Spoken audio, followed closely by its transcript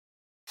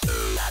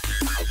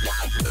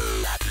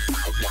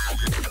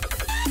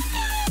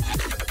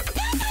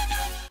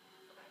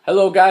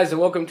Hello guys and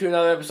welcome to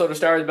another episode of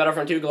Star Wars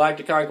Battlefront 2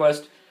 Galactic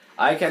Conquest.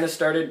 I forgot to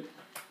start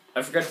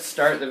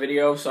the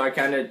video, so I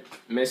kind of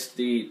missed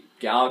the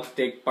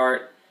galactic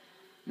part.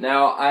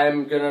 Now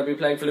I'm going to be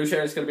playing Felucia,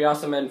 and it's going to be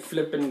awesome, and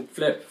flippin'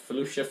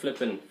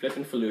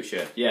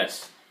 Felucia,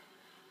 yes.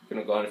 I'm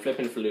going to go on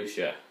flippin'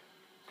 Felucia.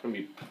 It's going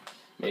to be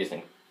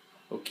amazing.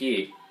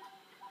 Okay.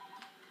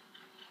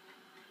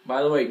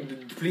 By the way,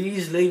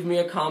 please leave me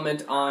a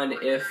comment on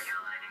if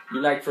you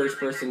like first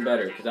person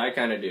better, because I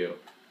kind of do.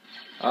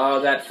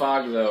 Oh, that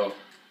fog though.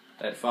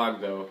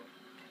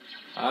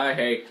 Hi,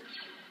 hey.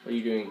 What are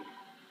you doing?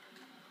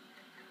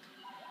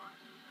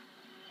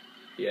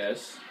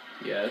 Yes.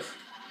 You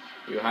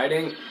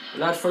hiding?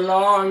 Not for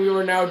long, you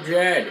are now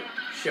dead.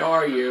 So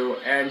are you,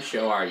 and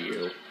so are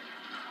you.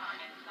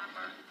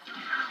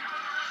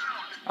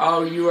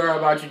 Oh, you are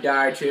about to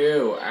die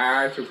too.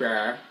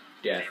 Prepare.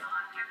 Death.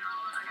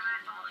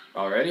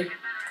 Already?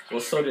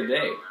 Well, so did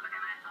they.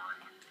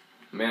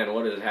 Man,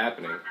 what is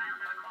happening?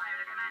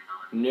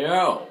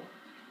 No!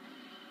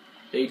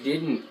 They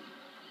didn't.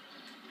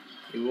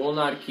 They will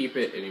not keep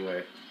it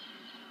anyway.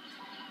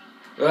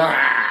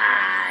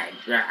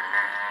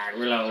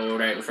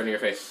 Reload right in front of your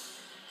face.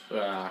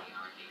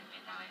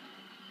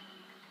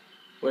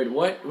 Wait,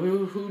 what?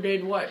 Who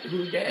did what?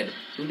 Who dead?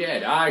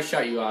 I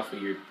shot you off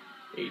of your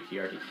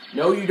ATRT.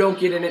 No, you don't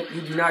get in it.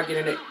 You do not get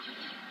in it.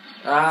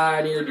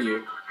 Neither do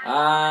you.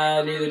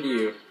 Neither do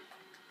you.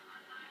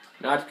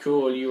 Not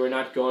cool. You are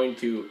not going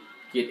to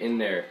get in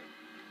there.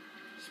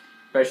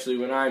 Especially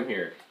when I'm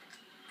here.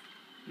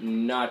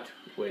 Not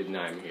when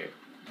I'm here.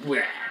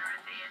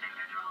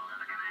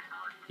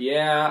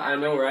 Yeah, I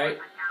know, right?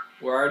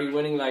 We're already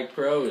winning like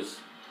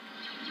pros.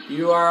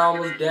 You are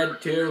almost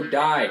dead too.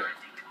 Die.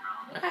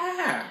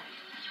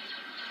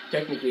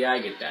 Technically, I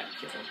get that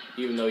kill.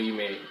 Even though you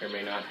may or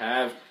may not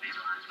have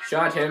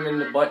shot him in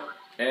the butt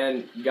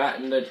and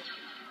gotten the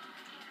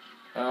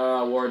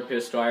ward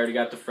pistol. I already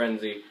got the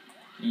frenzy.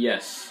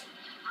 Yes.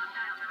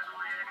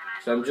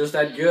 So I'm just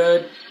that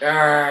good.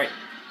 Alright.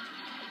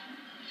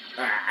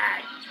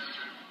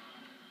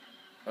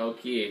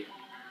 Okay.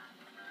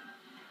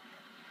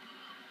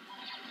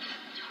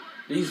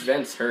 These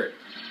vents hurt.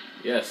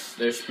 Yes,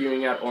 they're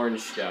spewing out orange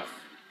stuff.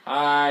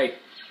 Hi.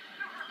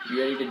 You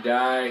ready to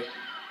die?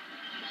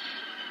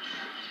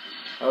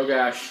 Oh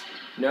gosh.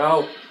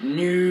 No.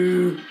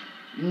 No,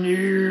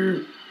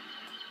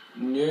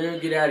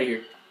 get out of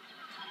here.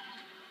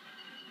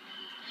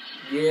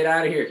 Get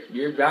out of here.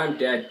 I'm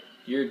dead.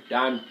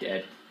 I'm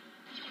dead.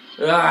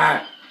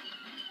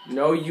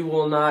 No, you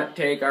will not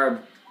take our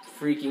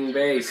freaking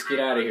base. Get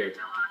out of here.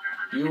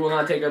 You will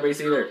not take our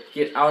base either.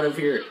 Get out of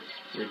here.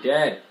 You're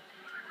dead.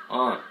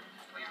 I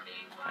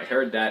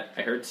heard that.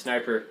 I heard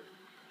sniper.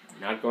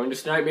 You're not going to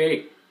snipe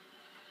me.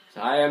 So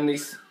I am the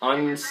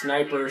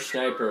sniper.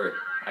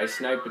 I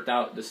snipe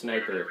without the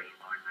sniper.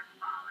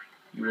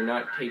 You are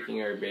not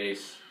taking our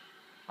base.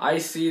 I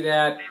see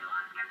that.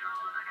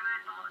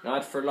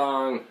 Not for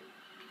long.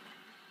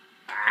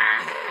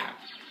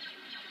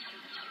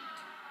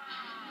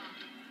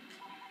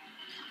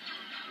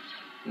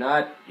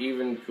 Not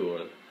even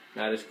cool.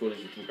 Not as cool as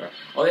you can grow.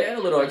 Oh, they had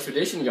a little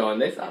expedition going.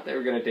 They thought they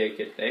were going to take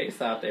it.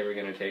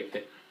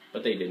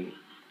 But they didn't.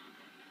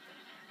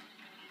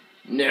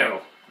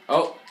 No.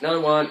 Oh, another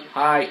one.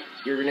 Hi.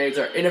 Your grenades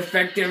are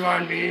ineffective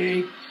on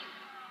me.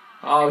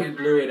 Oh, he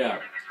blew it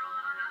up.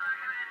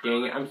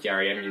 Dang it. I'm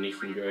sorry,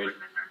 ammunition droid.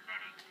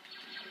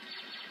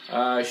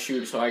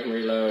 Shoot, so I can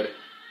reload. There's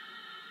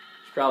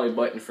probably a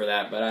button for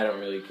that, but I don't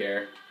really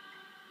care.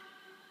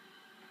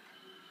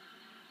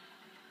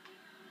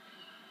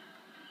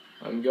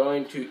 I'm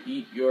going to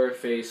eat your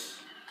face.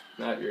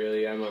 Not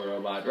really, I'm a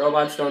robot.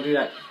 Robots don't do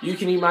that. You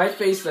can eat my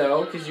face,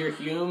 though, because you're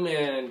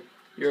human.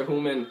 You're a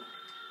human.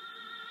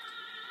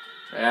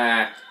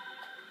 Why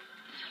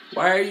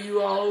are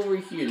you all over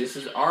here? This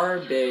is our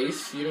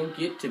base. You don't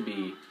get to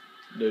be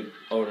the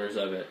owners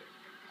of it.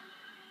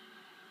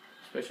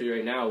 Especially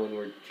right now when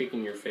we're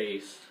kicking your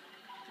face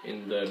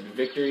in the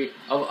victory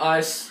of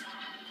us.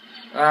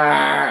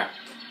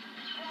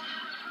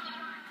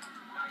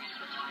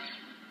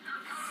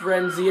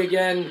 Frenzy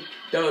again.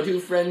 Two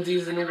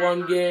frenzies in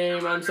one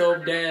game. I'm so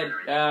dead.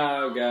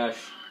 Oh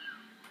gosh.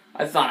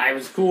 I thought I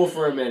was cool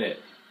for a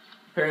minute.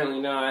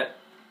 Apparently not.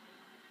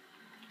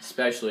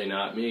 Especially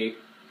not me.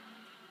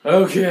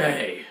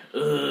 Okay.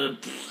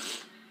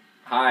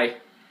 Hi.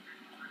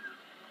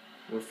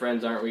 We're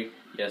friends, aren't we?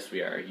 Yes,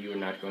 we are. You are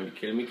not going to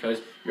kill me because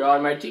you're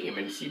on my team,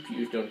 and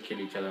CPUs don't kill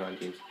each other on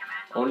teams.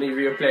 Only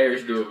real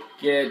players do.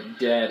 Get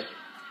dead.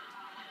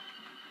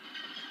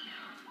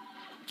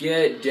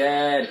 Get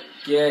dead.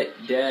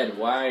 Get dead.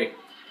 Why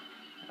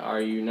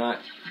are you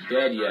not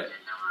dead yet?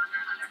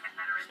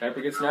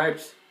 Sniper gets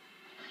sniped.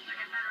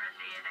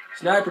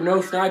 Sniper,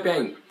 no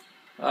sniping.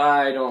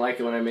 I don't like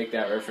it when I make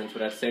that reference,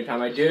 but at the same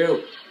time I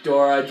do.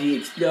 Dora the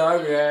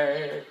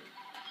Explorer.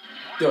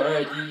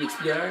 Dora the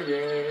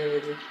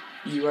Explorer.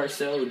 You are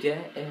so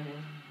dead.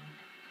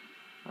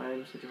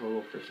 I'm such a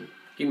horrible person.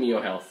 Give me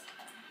your health.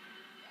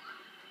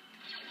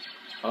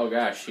 Oh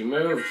gosh, he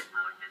moved.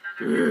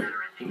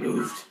 He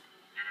moved.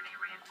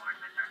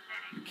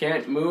 You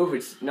can't move,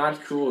 it's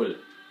not cool.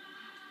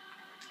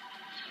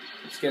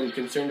 It's getting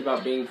concerned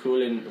about being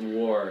cool in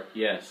war.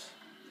 Yes,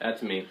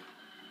 that's me.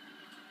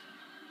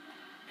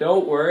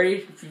 Don't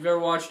worry, if you've ever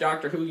watched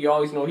Doctor Who, you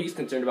always know he's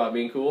concerned about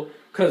being cool,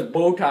 because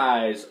bow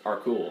ties are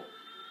cool.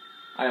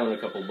 I own a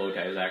couple bow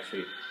ties,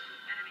 actually.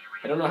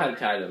 I don't know how to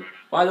tie them.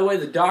 By the way,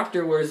 the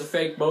Doctor wears a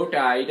fake bow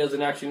tie. He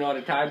doesn't actually know how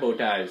to tie bow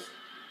ties,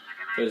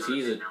 because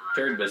he's a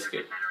turd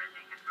biscuit.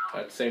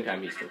 But at the same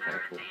time, he's still kind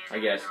of cool. I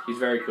guess. He's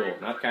very cool.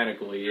 Not kind of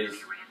cool, he is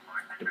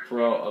the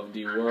pro of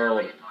the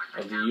world,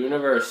 of the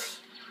universe.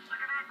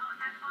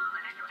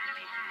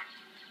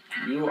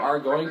 You are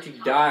going to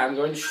die. I'm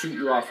going to shoot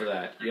you off of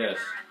that. Yes.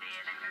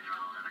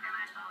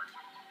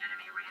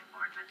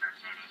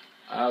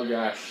 Oh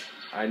gosh.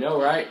 I know,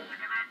 right?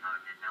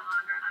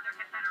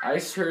 I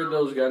heard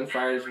those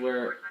gunfires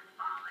were...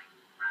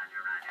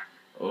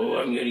 Oh,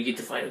 I'm gonna get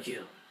the final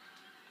kill.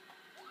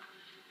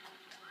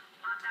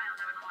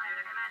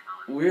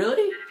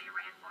 Really?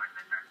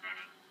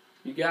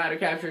 You gotta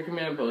capture a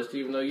command post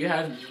even though you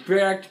have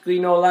practically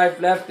no life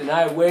left, and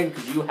I win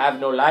because you have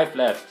no life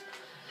left.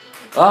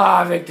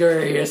 Ah,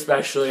 victory,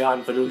 especially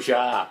on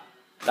felucia.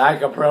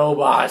 Like a pro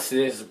boss,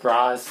 this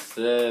boss.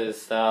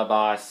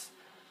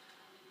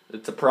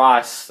 It's a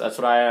pros. That's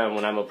what I am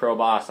when I'm a pro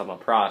boss. I'm a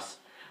pros.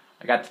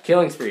 I got the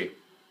killing spree.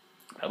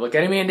 Public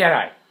enemy and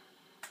Deadeye.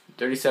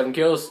 37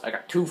 kills. I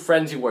got 2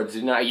 frenzy wards,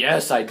 didn't I?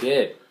 Yes, I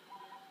did. A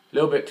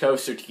little bit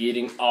closer to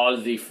getting all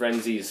the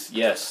frenzies.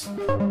 Yes.